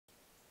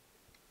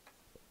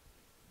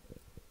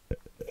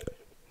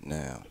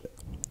Now,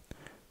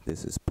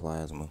 this is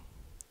plasma.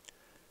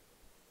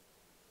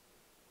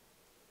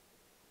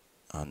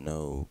 I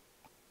know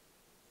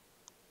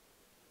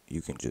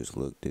you can just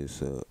look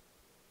this up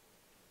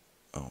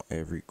on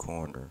every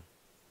corner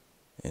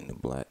in the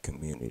black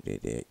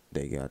community.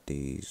 They got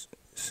these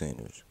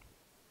centers.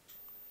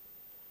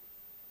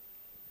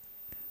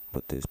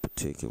 But this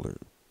particular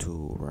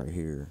tool right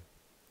here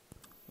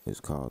is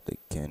called the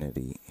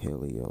Kennedy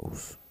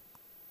Helios,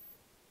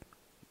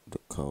 the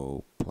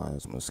cold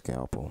plasma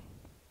scalpel.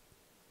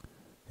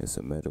 It's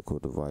a medical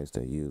device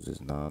that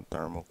uses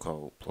non-thermal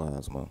cold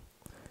plasma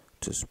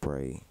to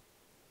spray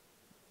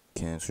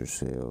cancer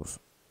cells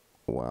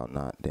while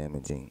not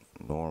damaging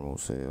normal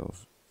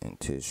cells and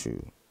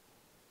tissue.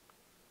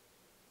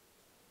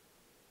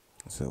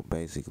 So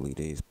basically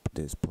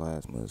this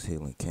plasma is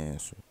healing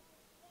cancer.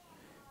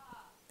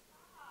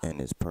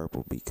 And it's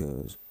purple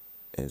because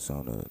it's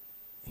on a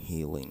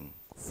healing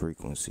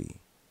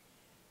frequency.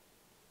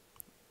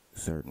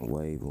 Certain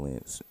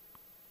wavelengths,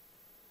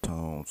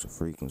 tones,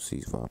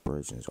 frequencies,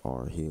 vibrations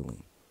are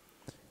healing.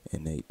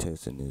 And they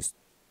testing this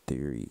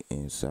theory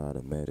inside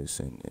of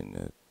medicine, and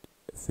the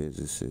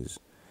physicists,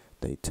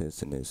 they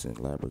testing this in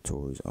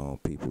laboratories on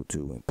people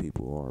too, and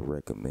people are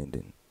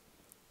recommending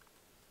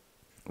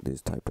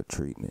this type of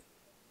treatment.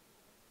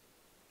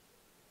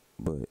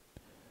 But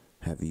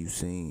have you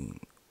seen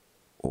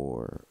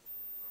or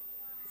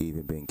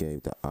even been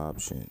gave the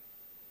option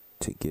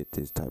to get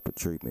this type of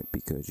treatment?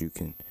 Because you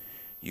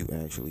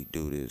actually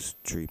do this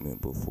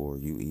treatment before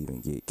you even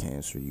get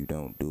cancer. You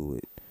don't do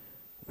it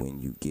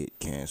when you get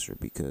cancer,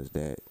 because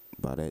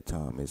by that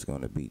time it's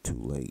going to be too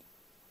late.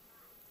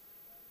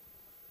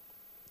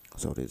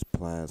 So this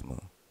plasma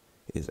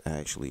is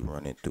actually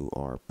running through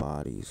our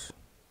bodies.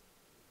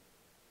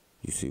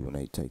 You see, when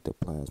they take the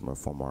plasma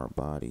from our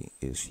body,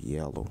 it's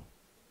yellow.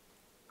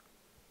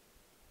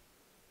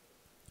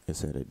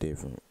 It's at a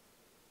different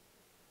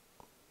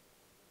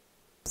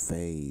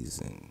phase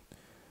and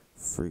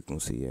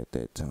frequency at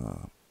that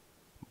time.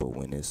 But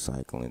when it's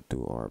cycling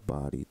through our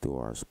body, through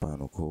our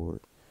spinal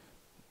cord,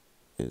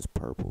 it's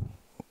purple,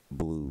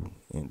 blue,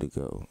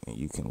 indigo. And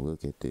you can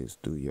look at this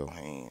through your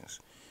hands.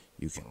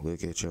 You can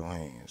look at your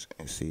hands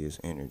and see its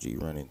energy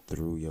running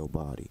through your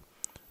body.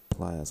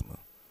 Plasma,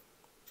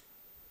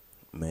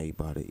 made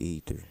by the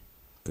ether,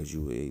 because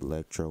you're an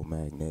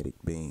electromagnetic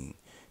being.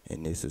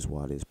 And this is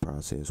why this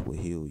process will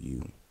heal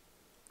you,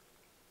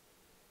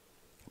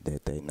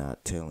 that they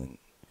not telling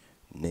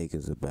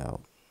niggas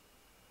about.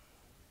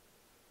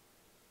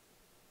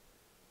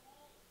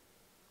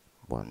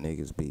 Why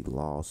niggas be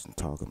lost and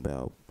talking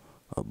about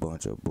a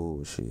bunch of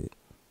bullshit.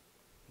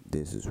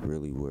 This is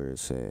really where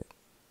it's at.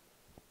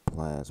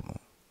 Plasma,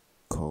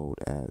 cold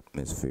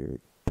atmospheric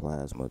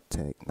plasma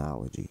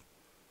technology.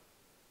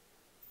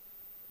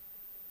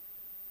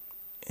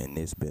 And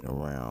it's been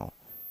around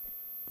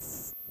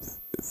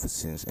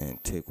since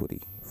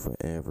antiquity,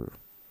 forever.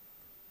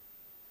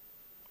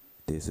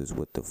 This is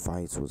what the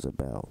fights was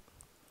about.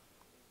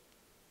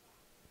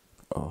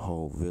 A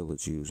whole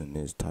village using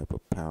this type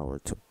of power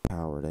to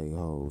power they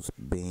hoes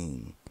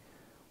being,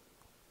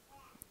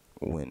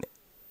 when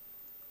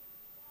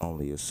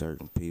only a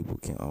certain people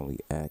can only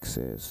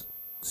access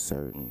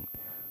certain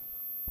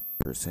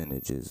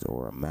percentages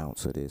or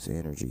amounts of this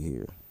energy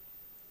here.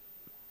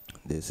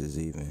 This is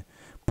even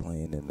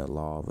playing in the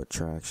law of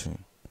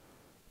attraction,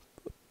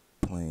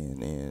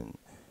 playing in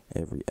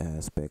every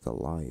aspect of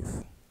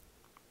life.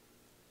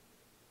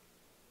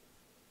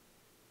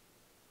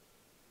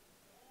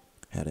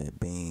 How that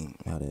beam,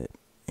 how that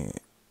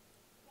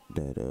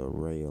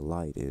ray of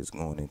light is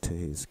going into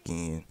his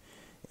skin,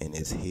 and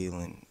it's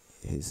healing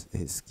his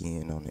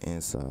skin on the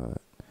inside.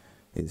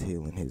 It's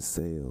healing his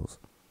cells,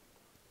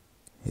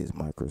 his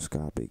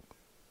microscopic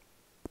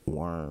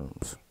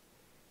worms.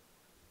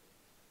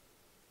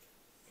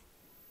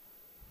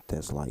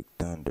 That's like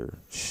thunder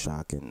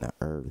shocking the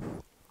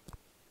earth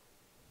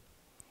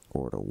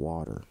or the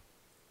water.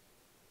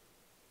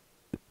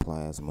 The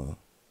plasma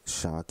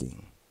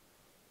shocking,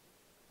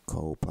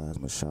 cold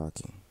plasma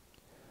shocking.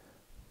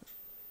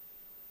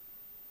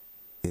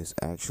 It's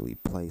actually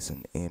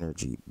placing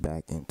energy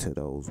back into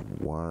those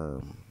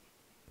them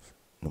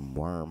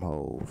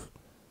wormholes,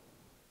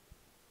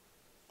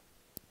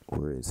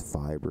 where it's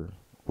fiber,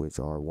 which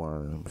are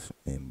worms,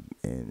 and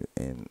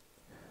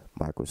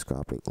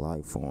microscopic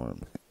life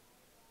forms.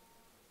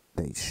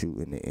 They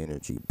shooting the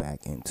energy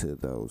back into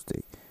those.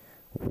 They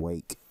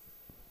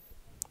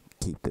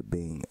keep the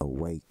being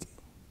awake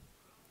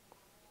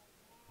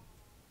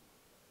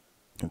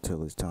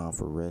until it's time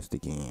for rest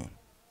again.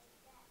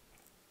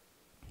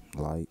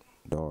 Light,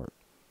 dark.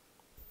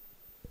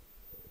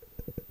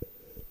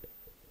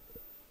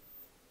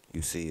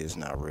 You see, it's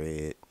not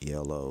red,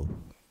 yellow,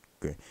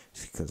 green,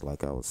 because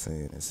like I was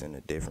saying, it's in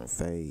a different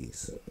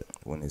phase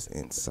when it's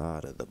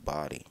inside of the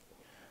body.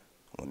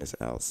 When it's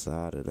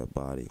outside of the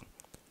body,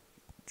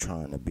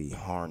 trying to be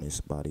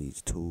harnessed by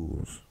these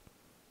tools,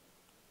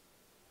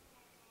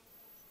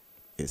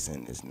 it's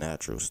in its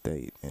natural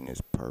state, and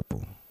it's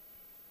purple,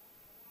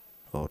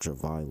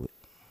 ultraviolet,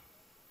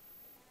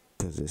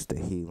 because it's the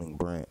healing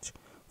branch.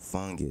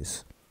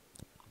 Fungus,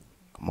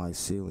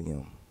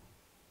 mycelium,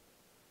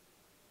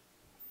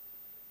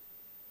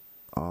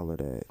 all of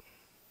that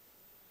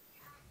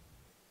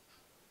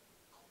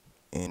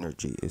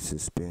energy is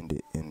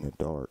suspended in the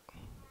dark.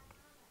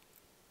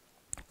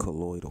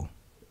 Colloidal,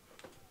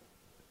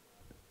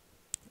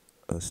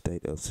 a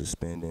state of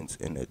suspendence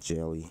in a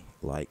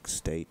jelly-like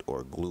state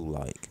or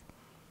glue-like.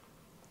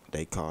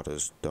 They call the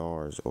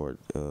stars or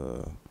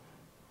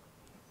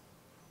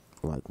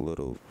like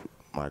little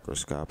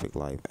microscopic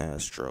like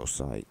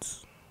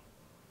astrocytes.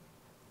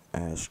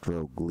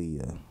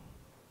 Astroglia.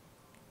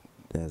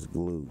 That's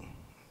glue.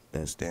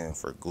 That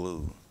stands for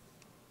glue.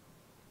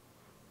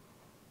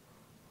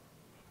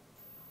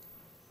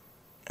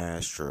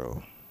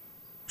 Astro.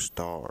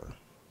 Star.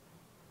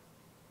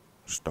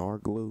 Star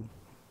glue?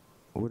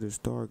 What is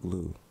star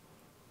glue?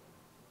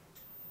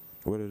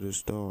 What are the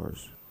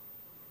stars?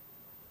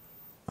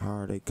 How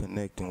are they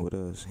connecting with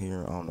us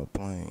here on the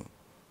plane?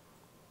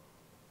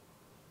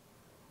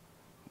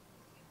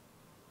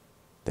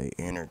 They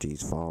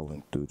energies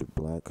falling through the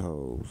black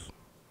holes,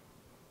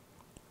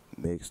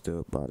 mixed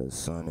up by the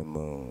sun and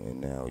moon,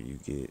 and now you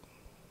get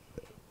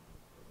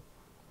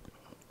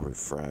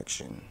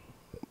refraction,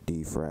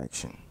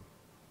 diffraction.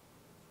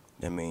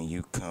 That means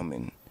you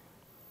coming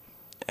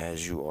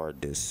as you are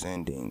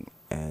descending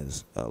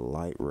as a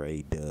light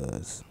ray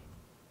does.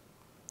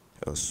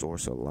 A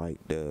source of light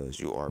does.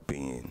 You are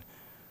being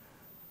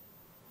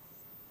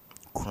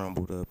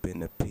crumbled up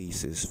into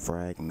pieces,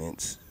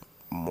 fragments,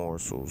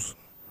 morsels,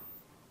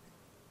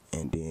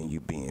 and then you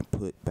being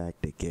put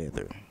back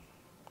together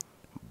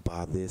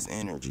by this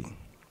energy.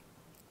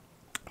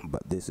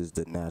 But this is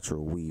the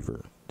natural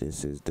weaver.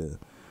 This is the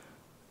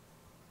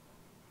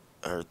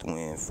earth,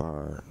 wind,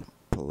 fire,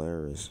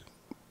 Polaris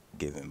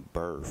giving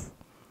birth,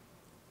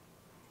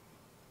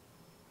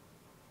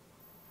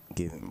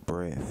 giving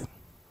breath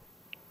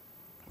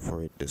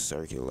for it to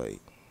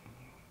circulate.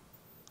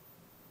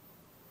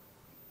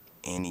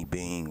 Any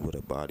being with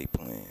a body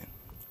plan.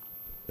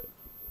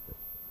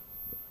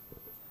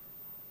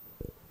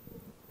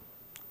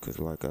 Because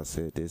like I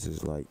said, this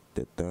is like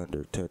the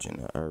thunder touching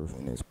the earth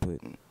and it's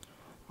putting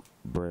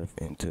breath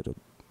into the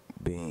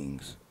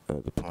beings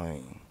of the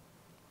plane,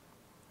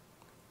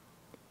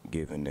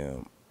 giving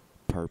them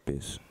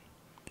purpose,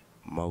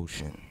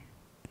 motion,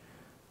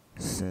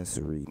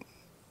 sensory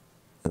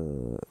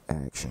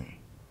action.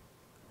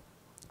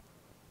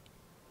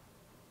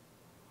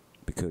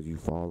 Because you've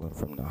fallen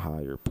from the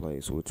higher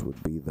place, which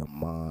would be the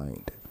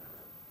mind.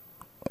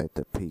 At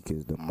the peak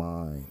is the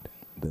mind,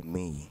 the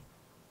me.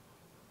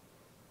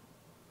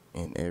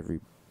 And every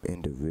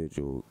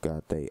individual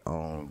got their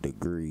own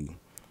degree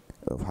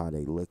of how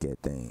they look at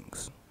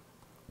things.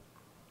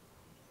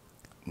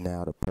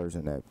 Now the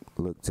person that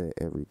looks at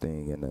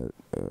everything in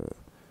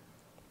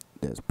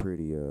that's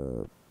pretty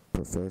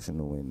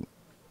professional in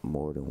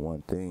more than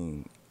one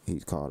thing,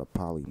 he's called a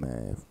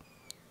polymath.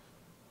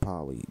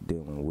 Poly,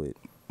 dealing with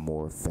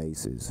more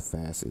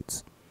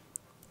facets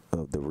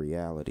of the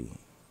reality.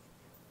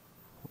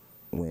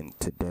 When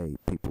today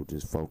people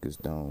just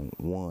focused on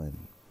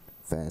one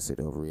facet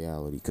of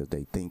reality because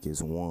they think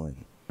it's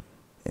one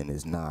and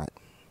it's not.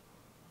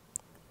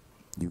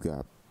 You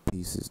got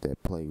pieces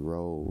that play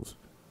roles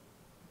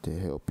to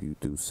help you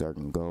through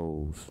certain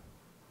goals,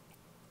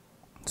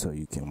 so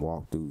you can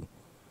walk through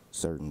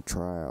certain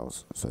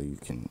trials, so you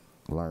can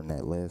learn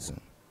that lesson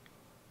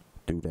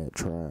through that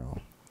trial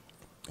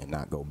and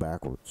not go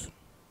backwards.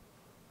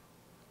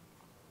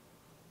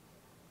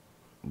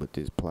 But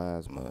this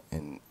plasma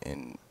and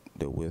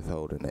the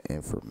withholding the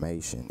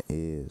information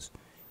is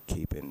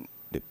keeping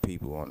the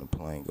people on the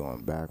plane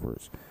going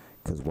backwards.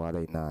 Because why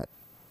they not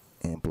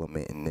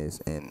implementing this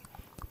in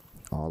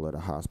all of the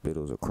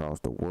hospitals across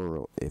the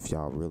world if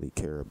y'all really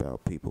care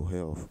about people's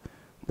health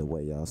the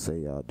way y'all say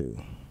y'all do?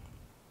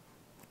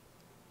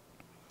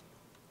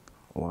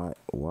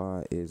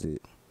 Why is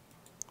it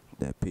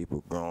that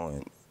people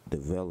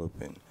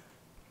developing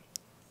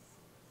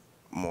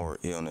more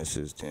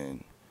illnesses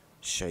than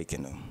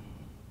shaking them?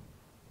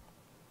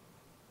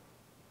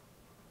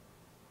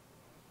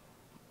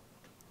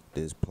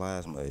 This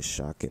plasma is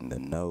shocking the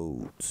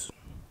nodes.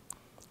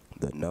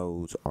 The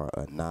nodes are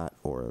a knot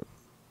or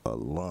a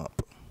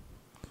lump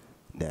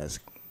that's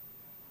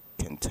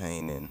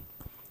containing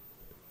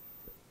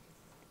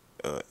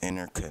an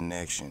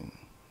interconnection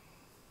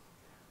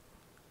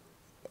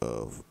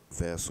of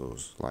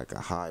vessels like a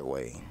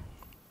highway.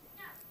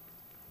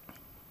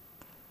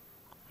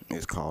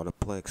 It's called a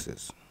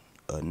plexus,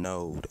 a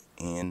node,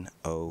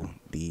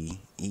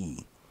 N-O-D-E.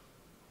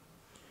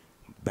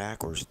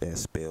 Backwards,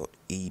 that's spelled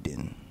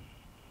Eden.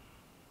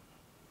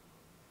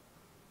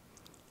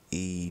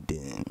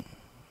 Eden.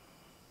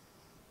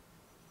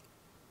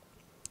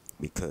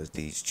 Because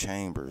these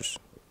chambers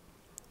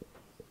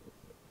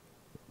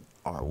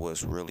are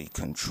what's really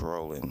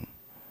controlling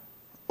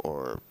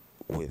or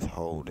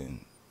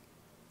withholding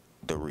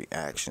the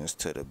reactions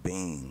to the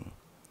being.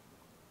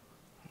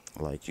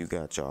 Like you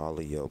got all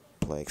of your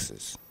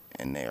plexus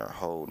and they are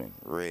holding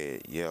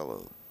red,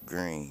 yellow,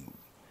 green,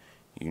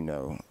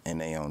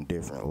 and they on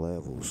different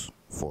levels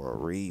for a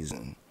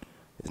reason.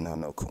 It's not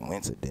no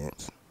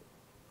coincidence.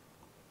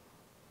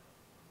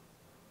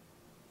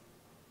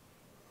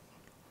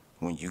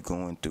 When you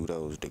going through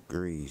those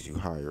degrees, you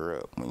higher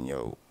up. When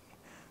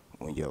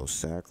your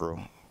sacral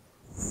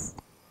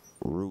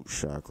root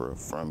chakra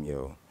from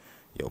your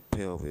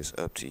pelvis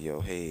up to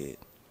your head,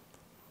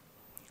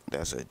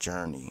 that's a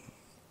journey,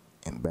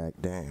 and back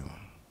down,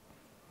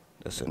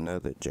 that's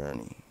another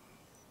journey,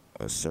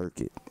 a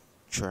circuit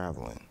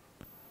traveling.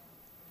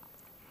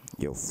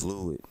 Your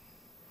fluid,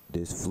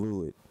 this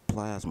fluid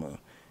plasma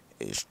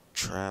is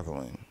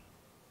traveling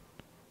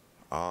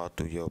all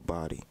through your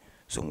body.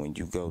 So when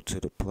you go to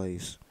the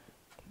place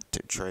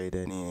to trade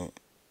that in,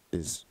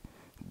 is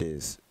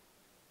this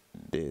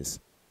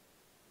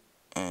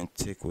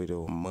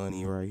antiquated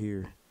money right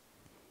here,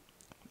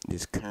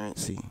 this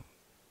currency.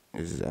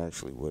 This is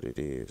actually what it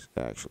is.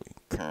 Actually,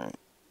 current.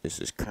 This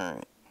is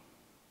current.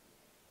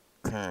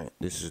 Current.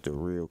 This is the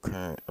real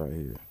current right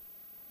here.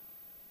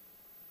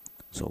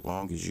 So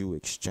long as you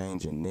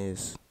exchanging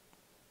this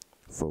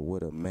for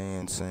what a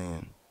man's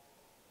saying,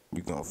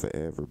 you're gonna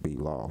forever be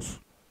lost.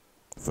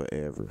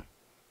 Forever.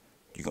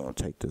 You're gonna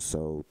take the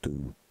soul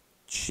through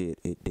shit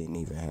it didn't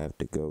even have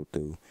to go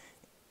through.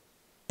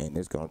 And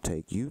it's gonna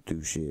take you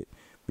through shit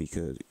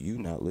because you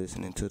not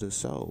listening to the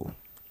soul.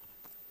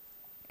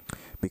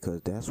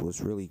 Because that's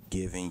what's really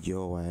giving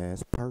your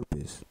ass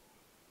purpose.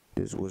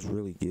 This was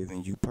really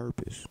giving you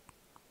purpose.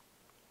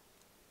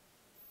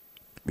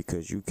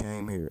 Because you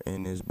came here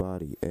in this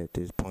body at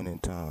this point in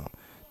time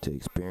to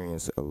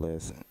experience a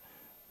lesson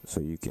so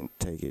you can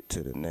take it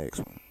to the next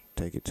one.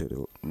 Take it to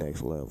the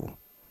next level.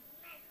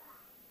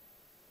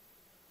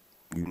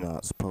 You're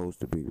not supposed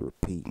to be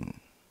repeating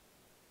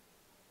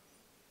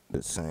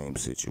the same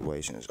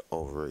situations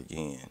over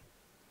again.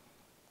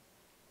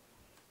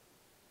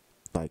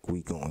 Like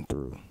we going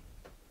through.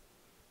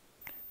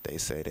 They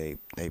say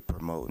they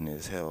promoting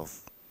this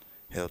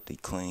healthy,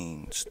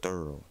 clean,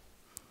 sterile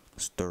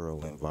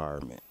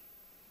environment.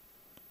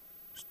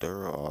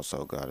 Sterile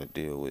also got to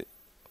deal with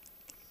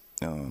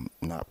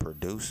not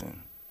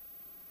producing.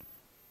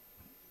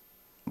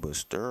 But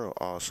sterile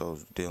also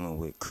dealing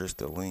with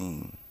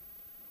crystalline,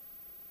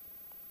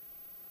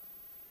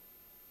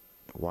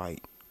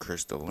 white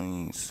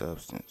crystalline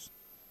substance,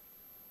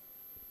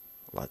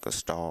 like a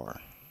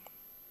star.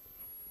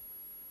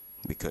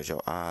 Because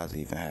your eyes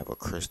even have a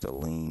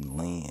crystalline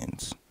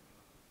lens.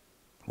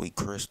 We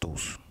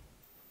crystals.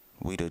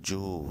 We the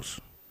jewels.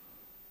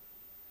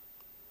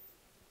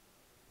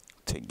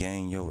 To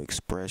gain your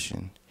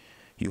expression,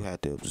 you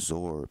had to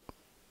absorb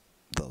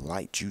the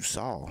light you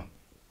saw.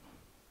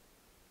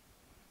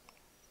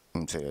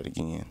 Let me say that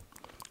again.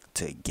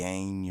 To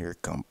gain your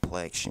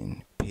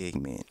complexion,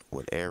 pigment,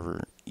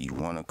 whatever you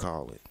want to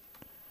call it,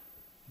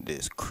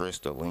 this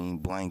crystalline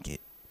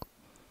blanket,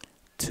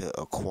 to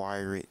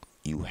acquire it,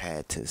 you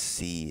had to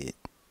see it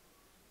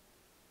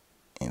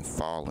and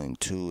fall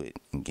into it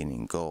and get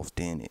engulfed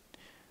in it,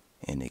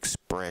 an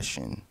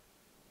expression.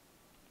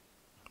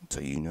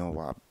 So you know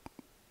why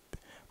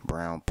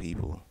brown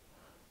people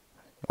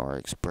are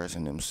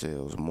expressing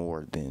themselves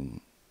more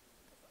than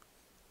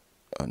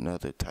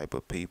another type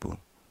of people?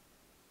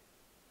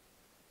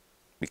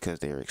 Because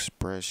their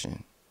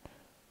expression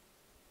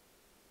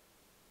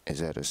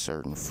is at a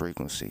certain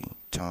frequency,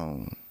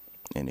 tone,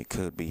 and it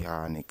could be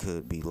high and it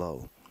could be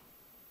low.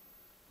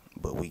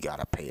 But we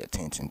gotta pay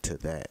attention to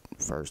that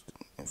first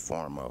and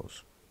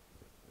foremost.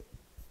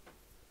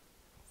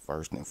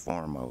 First and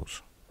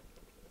foremost.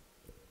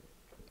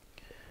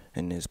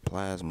 In this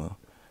plasma,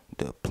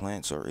 the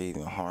plants are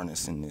even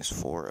harnessing this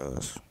for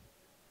us.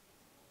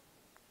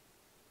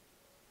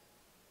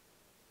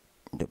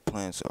 The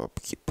plants are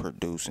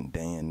producing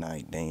day and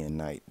night, day and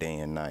night, day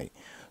and night.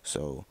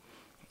 So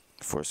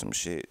for some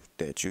shit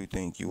that you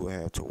think you will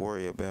have to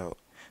worry about,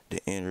 the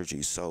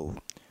energy so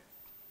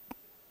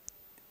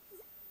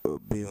a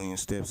billion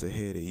steps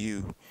ahead of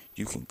you,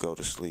 you can go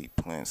to sleep,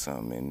 plant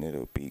something, and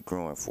it'll be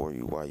growing for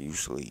you while you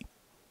sleep.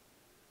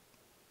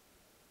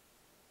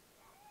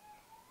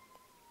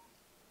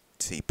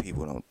 See,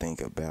 people don't think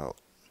about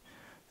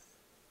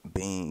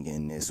being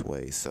in this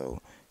way,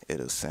 so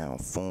it'll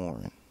sound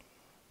foreign.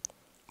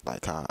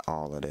 Like how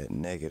all of that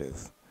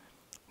negative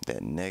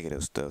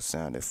stuff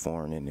sounded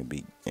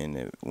foreign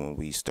when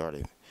we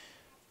started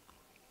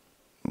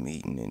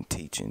meeting and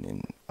teaching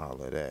and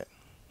all of that.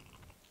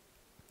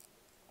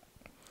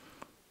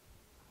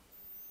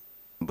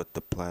 But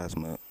the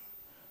plasma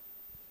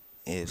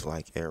is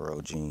like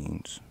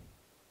aerogenes.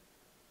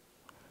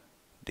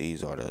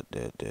 These are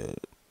the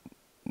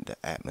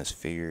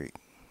atmospheric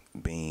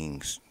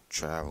beings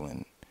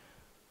traveling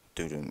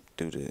through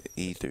the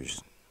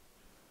ethers.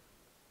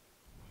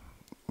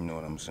 You know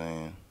what I'm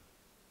saying?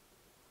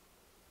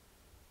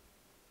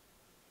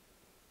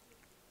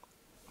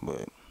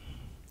 But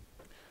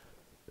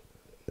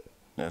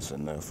that's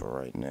enough for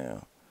right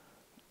now.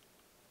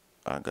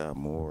 I got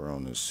more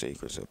on the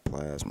secrets of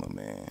plasma,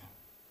 man.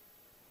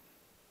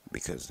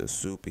 Because the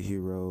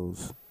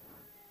superheroes,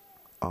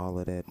 all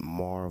of that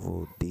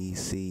Marvel,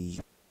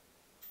 DC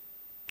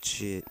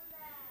shit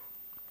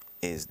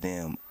is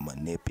them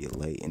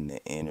manipulating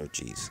the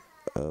energies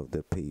of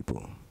the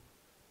people.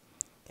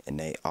 And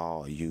they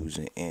all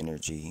using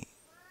energy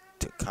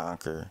to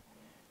conquer,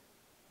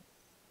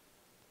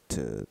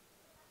 to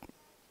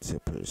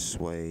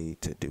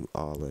persuade, to do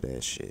all of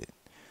that shit.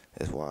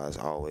 That's why it's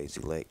always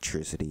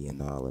electricity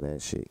and all of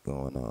that shit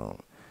going on.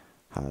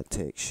 High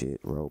tech shit,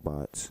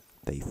 robots,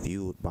 they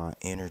fueled by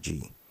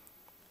energy.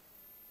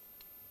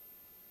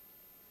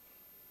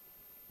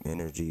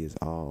 Energy is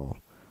all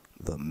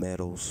the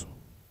metals,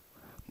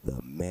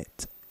 the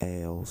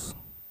metals.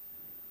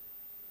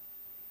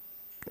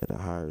 At a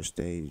higher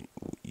stage,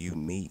 you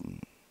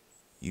meeting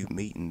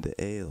the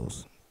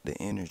L's, the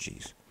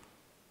energies.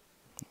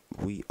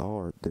 We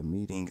are the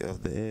meeting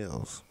of the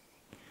L's.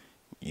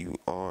 You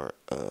are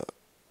a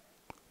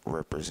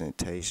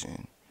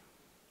representation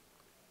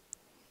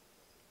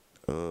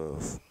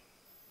of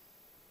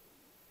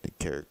the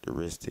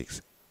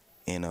characteristics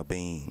in a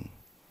being.